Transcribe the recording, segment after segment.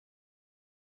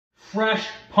fresh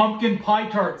pumpkin pie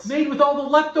tarts made with all the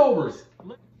leftovers.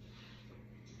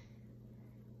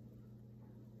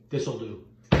 This'll do.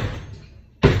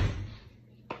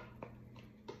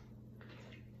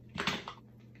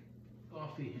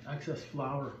 Coffee, excess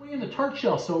flour. In the tart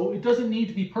shell, so it doesn't need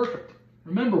to be perfect.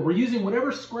 Remember, we're using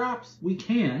whatever scraps we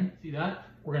can. See that?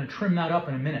 We're gonna trim that up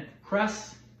in a minute.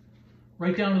 Press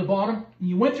right down to the bottom. And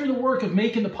you went through the work of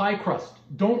making the pie crust.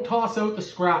 Don't toss out the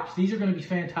scraps. These are gonna be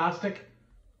fantastic.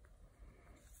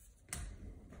 This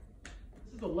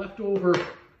is the leftover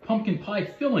pumpkin pie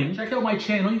filling. Check out my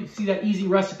channel. You can see that easy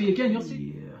recipe again. You'll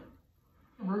see. Yeah.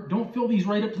 Remember, don't fill these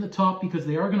right up to the top because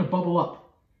they are gonna bubble up.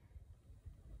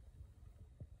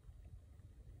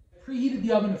 Preheated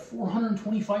the oven at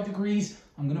 425 degrees.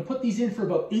 I'm gonna put these in for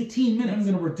about 18 minutes. I'm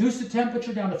gonna reduce the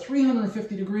temperature down to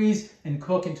 350 degrees and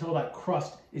cook until that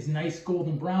crust is nice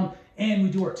golden brown. And we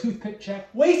do our toothpick check.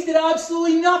 Wasted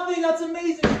absolutely nothing, that's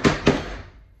amazing.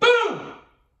 Boom!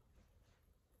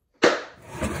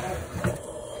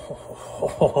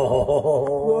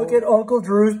 Look at Uncle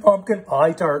Drew's pumpkin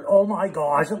pie tart. Oh my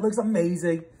gosh, it looks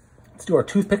amazing. Let's do our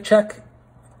toothpick check.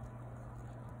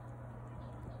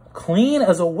 Clean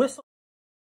as a whistle.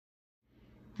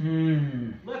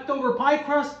 Leftover pie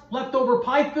crust, leftover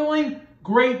pie filling,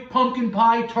 great pumpkin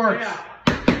pie tarts. Yeah.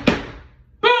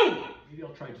 Boom! Maybe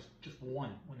I'll try just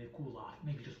one when they cool off.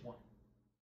 Maybe just one.